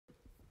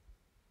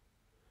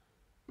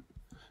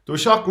There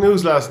was shock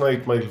news last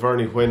night, Michael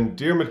Verney, when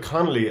Diarmuid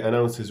Connolly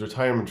announced his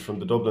retirement from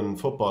the Dublin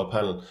football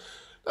panel.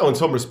 Now, in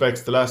some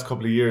respects, the last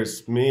couple of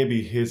years,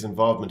 maybe his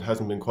involvement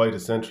hasn't been quite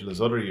as central as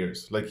other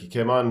years. Like, he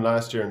came on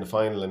last year in the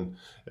final and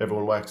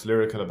everyone waxed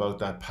lyrical about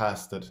that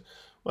pass that,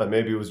 well,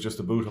 maybe it was just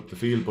a boot up the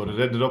field, but it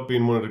ended up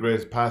being one of the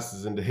greatest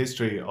passes in the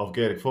history of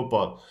Gaelic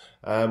football.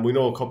 We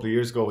know a couple of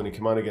years ago when he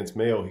came on against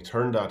Mayo, he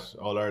turned that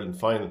All-Ireland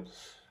final.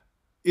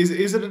 Is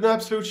it an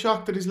absolute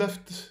shock that he's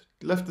left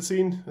the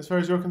scene as far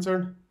as you're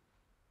concerned?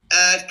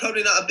 It's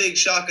probably not a big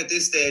shock at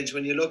this stage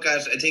when you look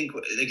at, I think,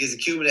 like his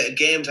accumulated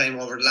game time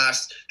over the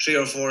last 3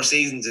 or 4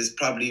 seasons is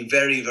probably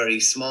very, very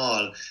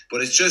small.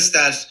 But it's just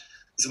that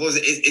I suppose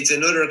it's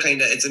another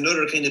kind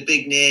of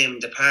big name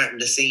departing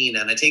the scene.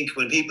 And I think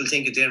when people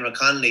think of Diarmuid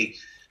Connolly,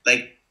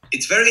 like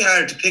it's very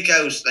hard to pick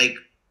out like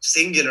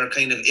singular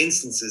kind of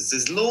instances.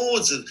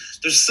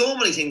 There's so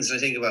many things that I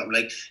think about him.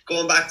 Like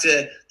going back to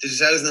the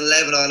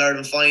 2011 All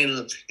Ireland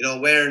final,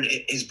 wearing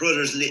his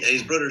brother's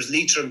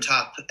Leitrim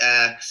top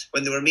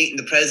when they were meeting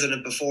the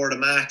president before the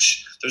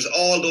match. There's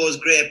all those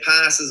great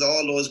passes,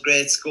 all those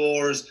great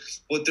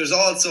scores, but there's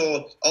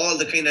also all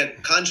the kind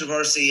of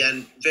controversy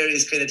and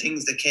various kind of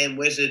things that came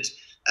with it.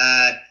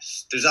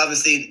 There's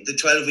obviously the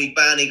 12-week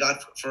ban he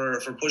got for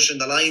pushing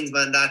the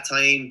linesman that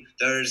time.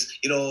 There's,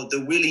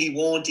 the will he,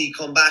 won't he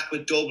come back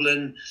with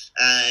Dublin.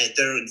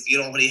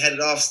 When he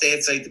headed off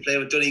stateside to play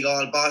with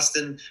Donegal,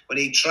 Boston, when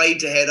he tried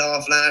to head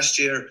off last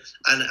year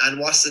and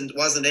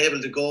wasn't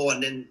able to go,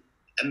 and then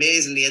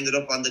amazingly ended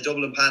up on the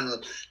Dublin panel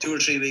 2 or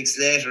 3 weeks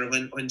later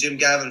when Jim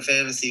Gavin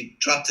famously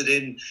dropped it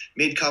in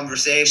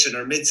mid-conversation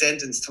or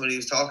mid-sentence when he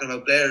was talking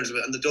about players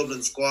on the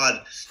Dublin squad.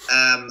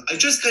 I'm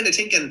just kind of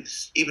thinking,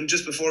 even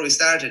just before we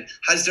started,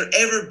 has there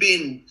ever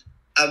been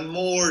a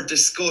more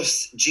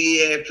discussed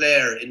GAA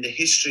player in the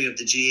history of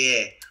the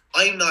GAA?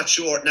 I'm not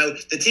sure. Now,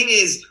 the thing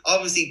is,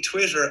 obviously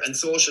Twitter and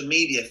social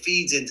media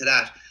feeds into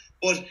that,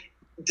 but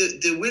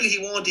the will he,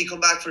 won't he come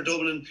back for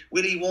Dublin?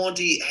 Will he, won't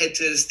he head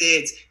to the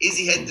States? Is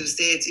he heading to the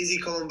States? Is he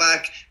coming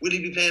back? Will he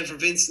be playing for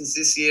Vincent's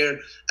this year?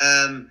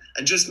 And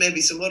just maybe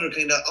some other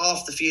kind of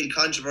off the field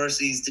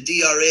controversies. The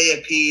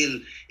DRA appeal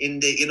in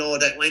the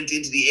that went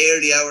into the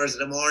early hours of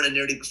the morning,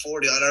 nearly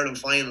before the All Ireland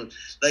final.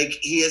 Like,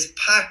 he has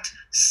packed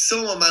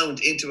some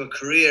amount into a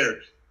career.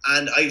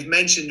 And I've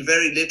mentioned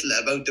very little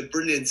about the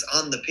brilliance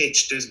on the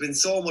pitch. There's been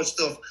so much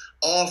stuff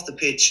off the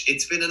pitch.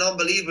 It's been an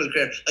unbelievable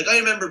career. Like, I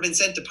remember being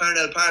sent to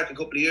Parnell Park a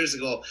couple of years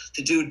ago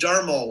to do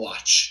Dermo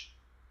watch.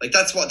 Like,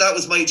 that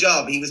was my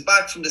job. He was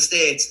back from the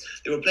States.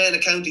 They were playing a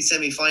county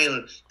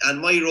semi-final, and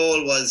my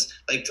role was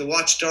like to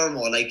watch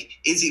Dermo. Like,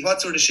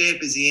 what sort of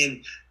shape is he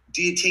in?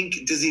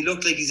 Does he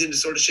look like he's in the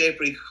sort of shape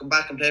where he could come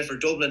back and play for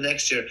Dublin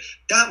next year?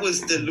 That was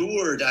the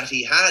lure that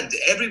he had.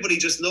 Everybody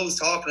just loves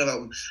talking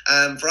about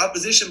him. For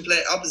opposition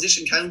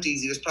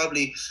counties, he was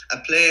probably a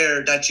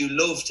player that you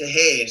love to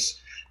hate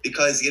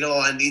because,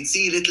 and you'd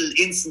see little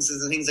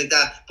instances and things like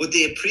that, but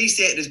they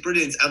appreciated his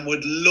brilliance and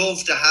would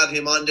love to have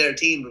him on their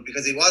team. But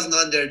because he wasn't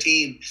on their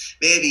team,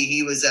 maybe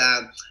he was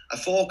a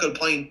focal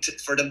point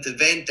for them to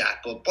vent at.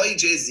 But by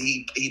Jesus,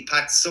 he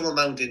packed some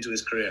amount into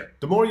his career.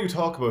 The more you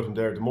talk about him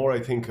there, the more I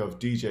think of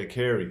DJ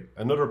Carey,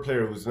 another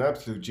player who was an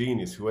absolute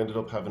genius, who ended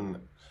up having,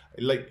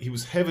 he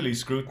was heavily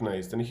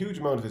scrutinised, and a huge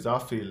amount of his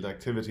off-field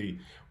activity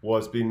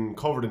was being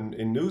covered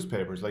in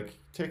newspapers, like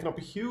taking up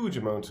a huge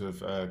amount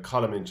of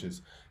column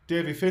inches.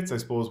 Davy Fitz, I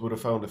suppose, would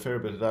have found a fair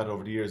bit of that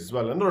over the years as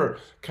well. Another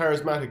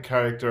charismatic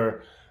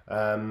character,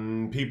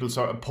 people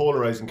sort of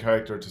polarising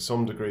character to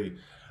some degree.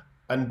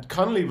 And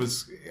Connolly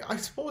was, I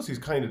suppose he's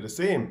kind of the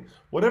same.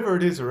 Whatever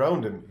it is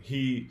around him,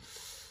 he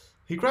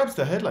grabs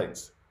the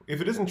headlines. If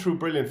it isn't true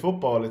brilliant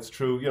football, it's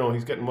true,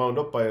 he's getting wound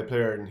up by a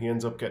player and he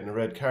ends up getting a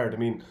red card. I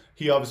mean,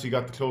 he obviously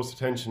got the close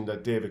attention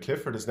that David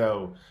Clifford is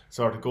now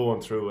sort of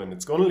going through, and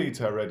it's going to lead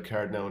to a red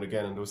card now and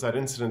again. And there was that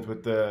incident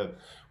with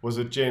was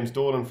it James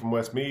Dolan from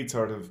Westmeath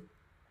sort of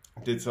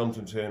did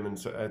something to him, and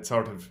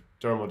sort of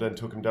Dermo then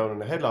took him down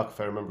in a headlock,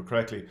 if I remember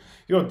correctly.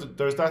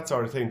 There's that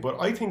sort of thing.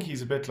 But I think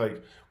he's a bit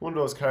like one of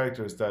those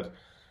characters that,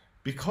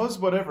 because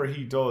whatever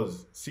he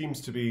does seems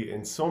to be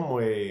in some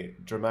way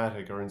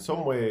dramatic or in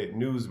some way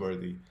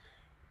newsworthy,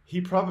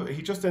 he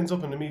just ends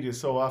up in the media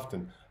so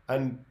often,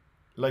 and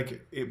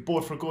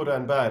both for good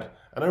and bad.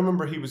 And I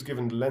remember he was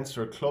given the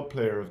Leinster Club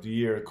Player of the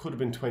Year. It could have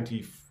been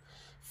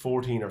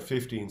 2014 or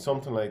 15,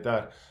 something like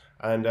that.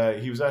 And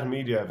he was at a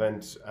media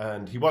event,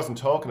 and he wasn't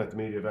talking at the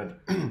media event.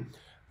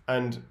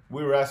 And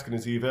we were asking,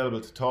 is he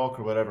available to talk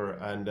or whatever?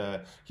 And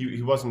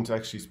he wasn't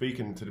actually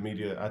speaking to the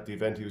media at the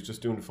event. He was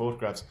just doing the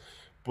photographs.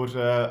 But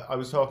I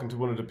was talking to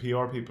one of the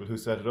PR people who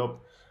set it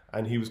up,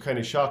 and he was kind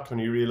of shocked when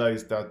he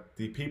realised that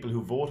the people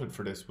who voted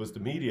for this was the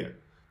media.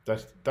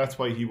 That's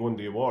why he won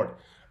the award.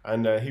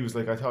 And he was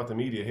like, I thought the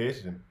media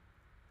hated him.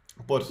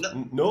 But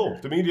no,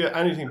 the media,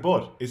 anything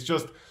but. It's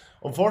just,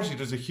 unfortunately,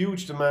 there's a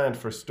huge demand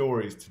for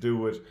stories to do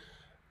with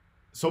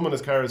someone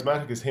as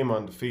charismatic as him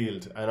on the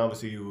field, and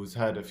obviously who's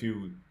had a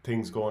few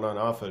things going on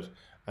off it,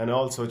 and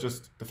also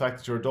just the fact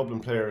that you're a Dublin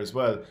player as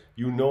well,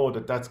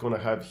 that's going to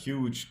have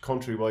huge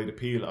countrywide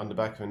appeal on the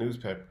back of a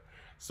newspaper.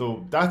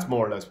 So that's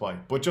more or less why.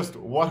 But just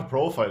what a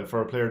profile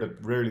for a player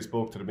that rarely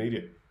spoke to the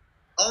media.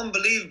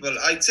 Unbelievable.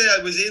 I'd say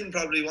I was in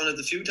probably one of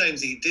the few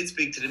times he did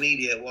speak to the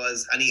media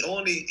and he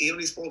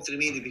only spoke to the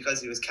media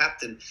because he was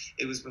captain.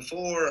 It was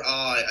before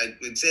I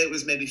would say it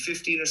was maybe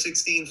 15 or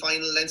 16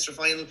 final, Leinster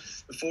final,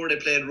 before they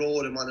played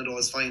Road in one of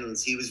those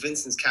finals. He was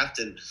Vincent's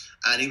captain,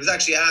 and he was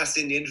actually asked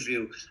in the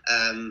interview,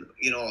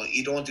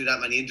 you don't do that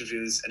many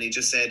interviews, and he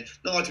just said,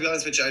 no, to be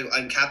honest with you,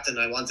 I'm captain.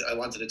 I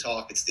wanted to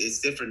talk. It's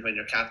different when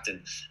you're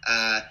captain.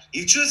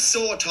 He just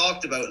so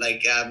talked about,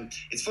 like,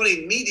 it's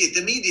funny,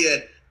 the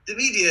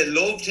media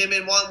loved him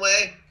in one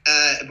way,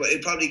 but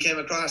it probably came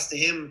across to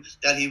him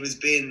that he was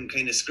being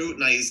kind of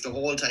scrutinised the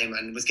whole time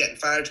and was getting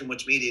far too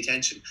much media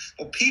attention.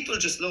 But people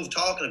just love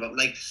talking about him.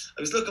 Like,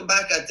 I was looking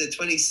back at the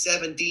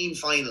 2017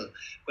 final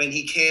when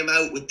he came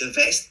out with the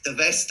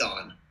vest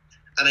on.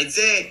 And I'd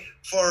say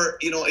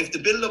if the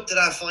build up to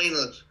that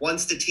final,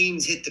 once the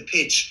teams hit the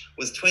pitch,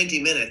 was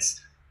 20 minutes,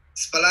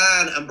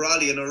 Spillane and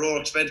Brawley and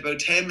O'Rourke spent about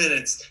 10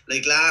 minutes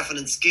like laughing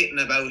and skitting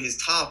about his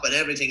top and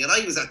everything. And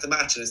I was at the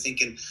match and I was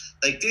thinking,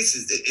 like,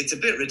 it's a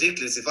bit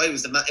ridiculous. If I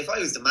was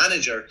the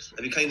manager,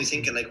 I'd be kind of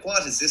thinking, like,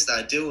 what is this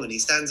lad doing? He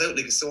stands out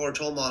like a sore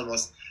thumb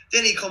almost.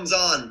 Then he comes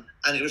on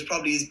and it was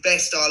probably his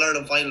best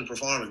All-Ireland final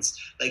performance.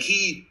 Like,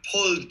 he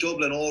pulled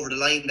Dublin over the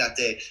line that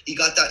day. He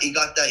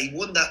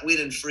won that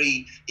winning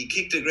free. He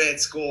kicked a great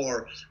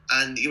score,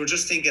 and you were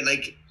just thinking,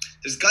 like,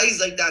 there's guys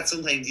like that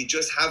sometimes you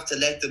just have to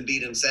let them be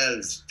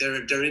themselves.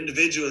 They're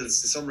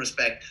individuals to some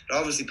respect. They're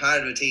obviously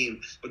part of a team,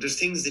 but there's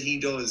things that he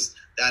does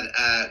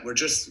that were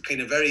just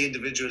kind of very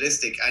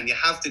individualistic, and you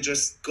have to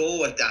just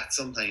go at that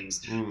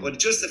sometimes. But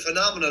just a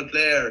phenomenal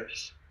player,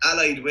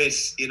 allied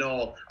with,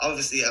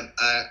 obviously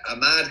a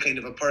mad kind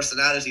of a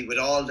personality with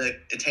all the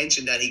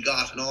attention that he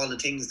got and all the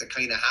things that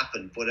kind of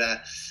happened. But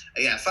a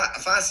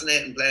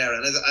fascinating player.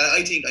 And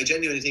I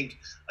genuinely think,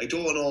 I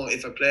don't know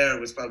if a player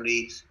was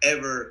probably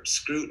ever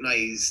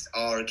scrutinised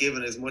or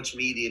given as much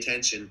media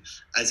attention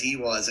as he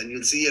was. And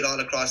you'll see it all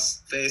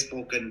across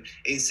Facebook and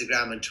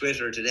Instagram and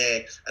Twitter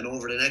today. And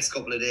over the next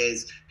couple of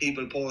days,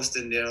 people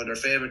posting, their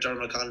favourite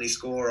Diarmuid Connolly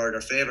score or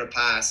their favourite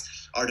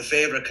pass or the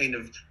favourite kind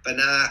of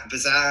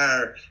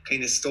bizarre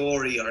kind of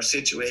story or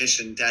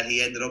situation that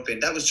he ended up in.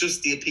 That was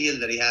just the appeal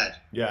that he had.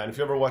 Yeah, and if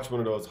you ever watch one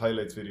of those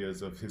highlights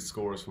videos of his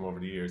scores from over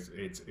the years,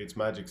 it's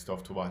magic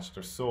stuff to watch.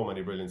 There's so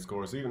many brilliant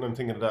scores. Even I'm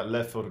thinking of that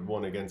left-footed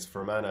one against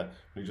Fermanagh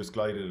when he just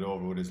glided it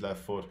over with his left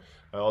foot.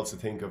 I also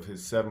think of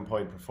his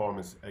 7-point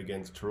performance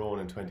against Tyrone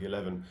in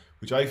 2011,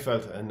 which I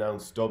felt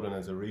announced Dublin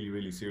as a really,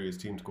 really serious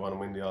team to go on and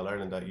win the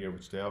All-Ireland that year,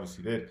 which they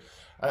obviously did.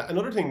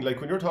 Another thing,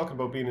 like when you're talking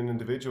about being an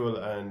individual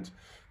and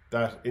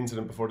that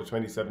incident before the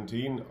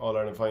 2017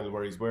 All-Ireland final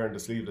where he's wearing the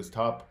sleeveless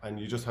top, and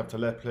you just have to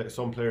let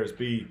some players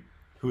be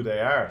who they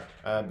are,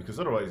 because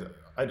otherwise,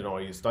 I don't know,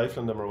 are you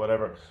stifling them or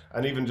whatever?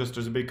 And even just,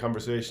 there's a big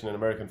conversation in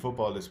American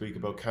football this week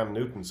about Cam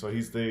Newton. So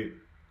he's the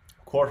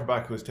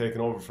quarterback who has taken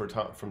over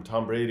from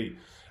Tom Brady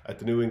at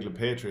the New England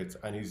Patriots,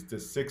 and he's the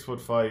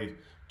 6'5",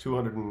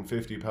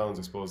 250 pounds,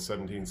 I suppose,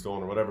 17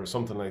 stone or whatever,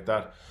 something like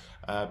that,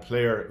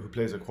 player who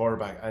plays a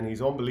quarterback, and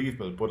he's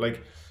unbelievable. But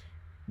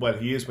well,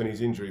 he is when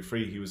he's injury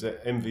free. He was an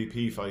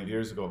MVP 5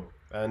 years ago,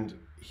 and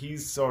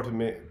he's sort of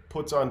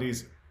puts on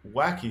these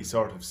wacky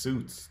sort of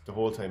suits the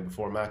whole time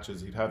before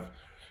matches.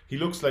 He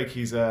looks like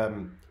he's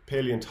a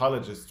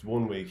paleontologist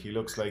one week. He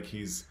looks like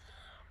he's,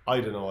 I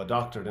don't know, a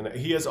doctor. And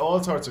he has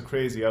all sorts of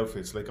crazy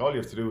outfits. Like, all you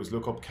have to do is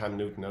look up Cam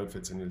Newton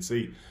outfits and you'll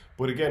see.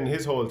 But again,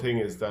 his whole thing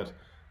is that,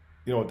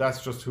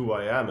 that's just who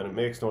I am, and it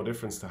makes no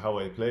difference to how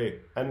I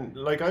play. And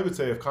like, I would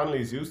say if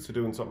Connolly's used to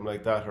doing something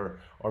like that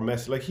or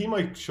mess, like, he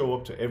might show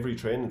up to every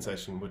training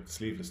session with the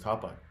sleeveless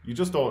top on. You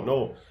just don't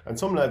know. And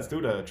some lads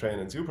do that at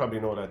trainings. You probably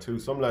know that too.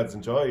 Some lads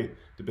enjoy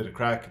the bit of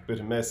crack, the bit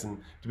of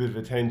messing, the bit of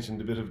attention,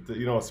 the bit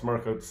of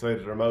smirk out the side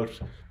of their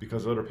mouth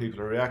because other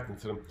people are reacting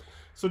to them.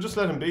 So just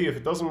let him be. If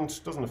it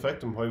doesn't affect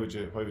them, why would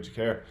you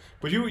care?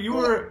 But you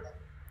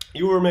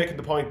were making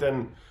the point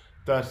then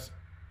that,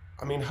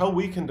 I mean, how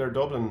weakened are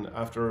Dublin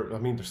after, I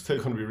mean, they're still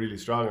going to be really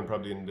strong and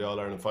probably in the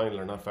All-Ireland final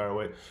or not far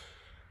away.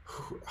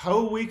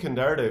 How weakened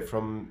are they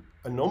from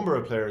a number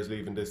of players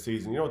leaving this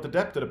season? The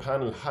depth of the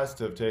panel has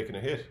to have taken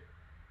a hit.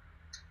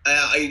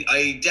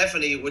 I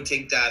definitely would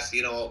think that,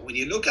 when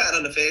you look at it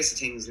on the face of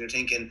things and you're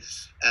thinking,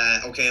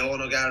 okay, Owen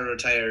O'Gara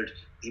retired,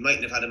 he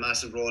mightn't have had a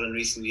massive role in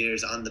recent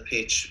years on the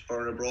pitch.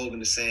 Bernard Brogan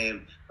the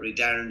same, or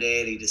Darren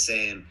Daly the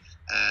same.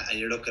 And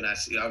you're looking at,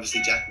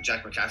 obviously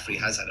Jack McCaffrey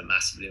has had a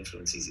massive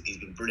influence. He's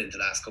been brilliant the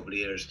last couple of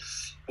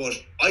years. But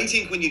I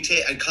think when you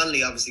take, and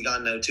Connolly obviously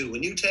gone now too,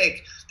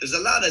 there's a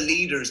lot of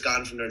leaders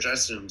gone from their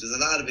dressing rooms. There's a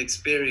lot of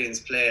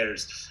experienced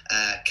players,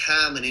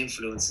 calm and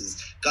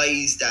influences,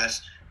 guys that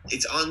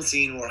it's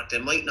unseen work. They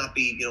might not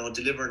be,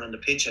 delivering on the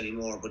pitch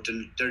anymore, but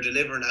they're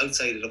delivering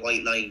outside of the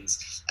white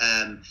lines.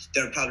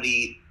 They're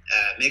probably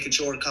making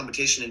sure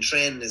competition and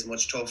training is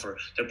much tougher.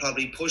 They're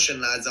probably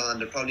pushing lads on.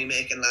 They're probably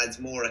making lads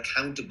more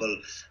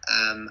accountable.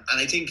 And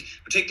I think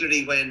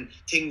particularly when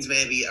things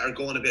maybe are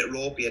going a bit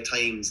ropey at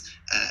times,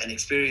 an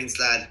experienced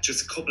lad,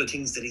 just a couple of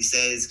things that he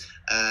says,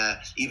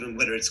 even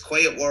whether it's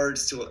quiet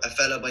words to a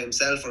fella by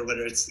himself or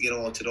whether it's,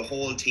 to the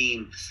whole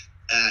team.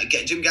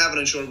 Jim Gavin,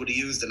 I'm sure, would have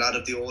used a lot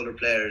of the older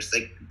players.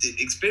 Like, the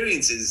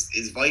experience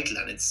is vital,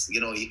 and it's,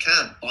 you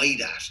can't buy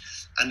that.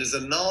 And there's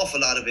an awful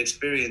lot of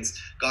experience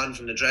gone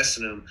from the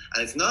dressing room.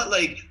 And it's not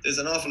like there's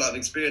an awful lot of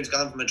experience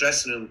gone from a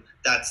dressing room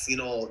that's,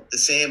 the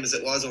same as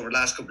it was over the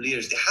last couple of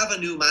years. They have a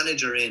new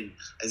manager in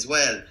as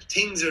well.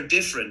 Things are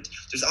different.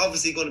 There's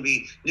obviously going to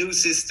be new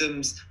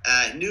systems,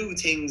 new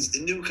things,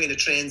 the new kind of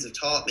trends of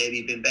thought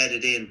maybe been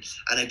bedded in.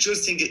 And I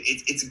just think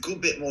it's a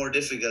good bit more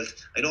difficult.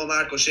 I know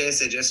Mark O'Shea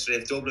said yesterday,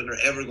 if Dublin are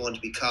ever going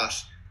to be caught,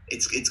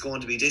 it's going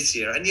to be this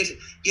year. And yet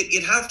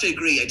you'd have to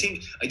agree. I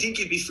think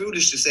you'd be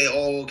foolish to say,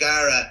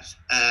 O'Gara,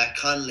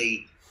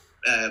 Connolly,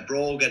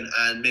 Brogan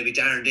and maybe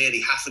Darren Daly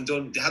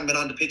they haven't been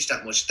on the pitch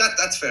that much.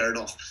 That's fair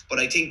enough. But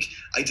I think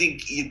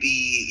you'd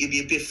be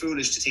a bit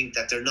foolish to think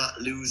that they're not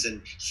losing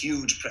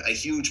a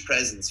huge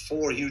presence,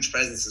 4 huge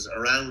presences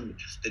around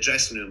the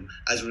dressing room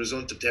as a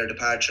result of their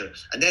departure.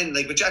 And then,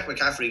 like, with Jack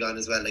McCaffrey gone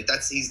as well, like,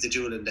 he's the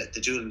jewel in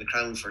the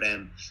crown for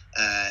them.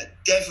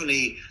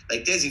 Definitely,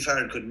 like, Dessie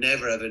Farrell could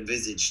never have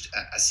envisaged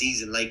a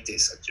season like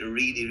this, a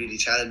really, really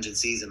challenging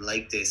season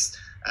like this.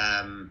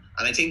 And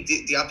I think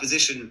the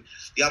opposition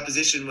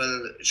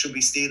should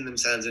be steeling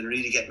themselves and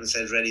really getting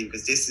themselves ready,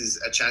 because this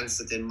is a chance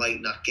that they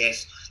might not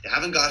get. They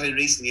haven't got in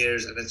recent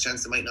years, and it's a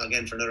chance they might not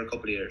get for another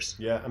couple of years.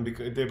 Yeah, and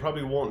because they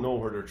probably won't know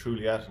where they're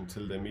truly at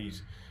until they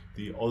meet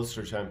the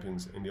Ulster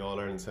champions in the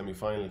All-Ireland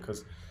semi-final,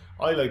 because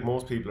I, like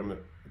most people, am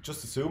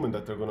just assuming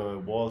that they're going to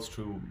waltz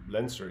through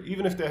Leinster,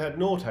 even if they had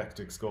no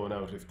tactics going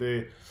out.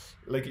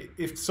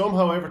 If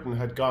somehow everything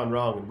had gone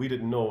wrong and we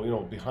didn't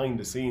know, behind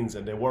the scenes,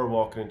 and they were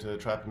walking into a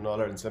trap in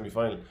All-Ireland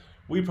semi-final,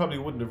 we probably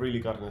wouldn't have really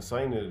gotten a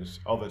sign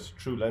of it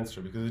through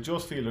Leinster, because I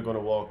just feel they're going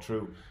to walk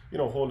through,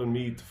 holding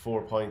Meath to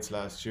 4 points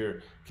last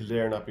year,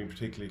 Kildare not being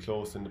particularly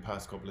close in the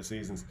past couple of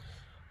seasons.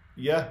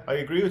 Yeah, I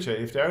agree with you.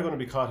 If they are going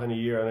to be caught in a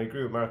year, and I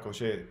agree with Mark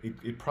O'Shea,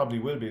 it probably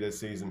will be this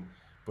season.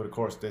 But of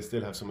course, they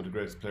still have some of the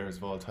greatest players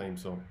of all time,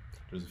 so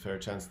there's a fair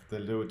chance that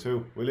they'll do it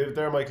too. We'll leave it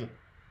there, Michael.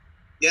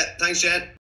 Yeah, thanks, Chad.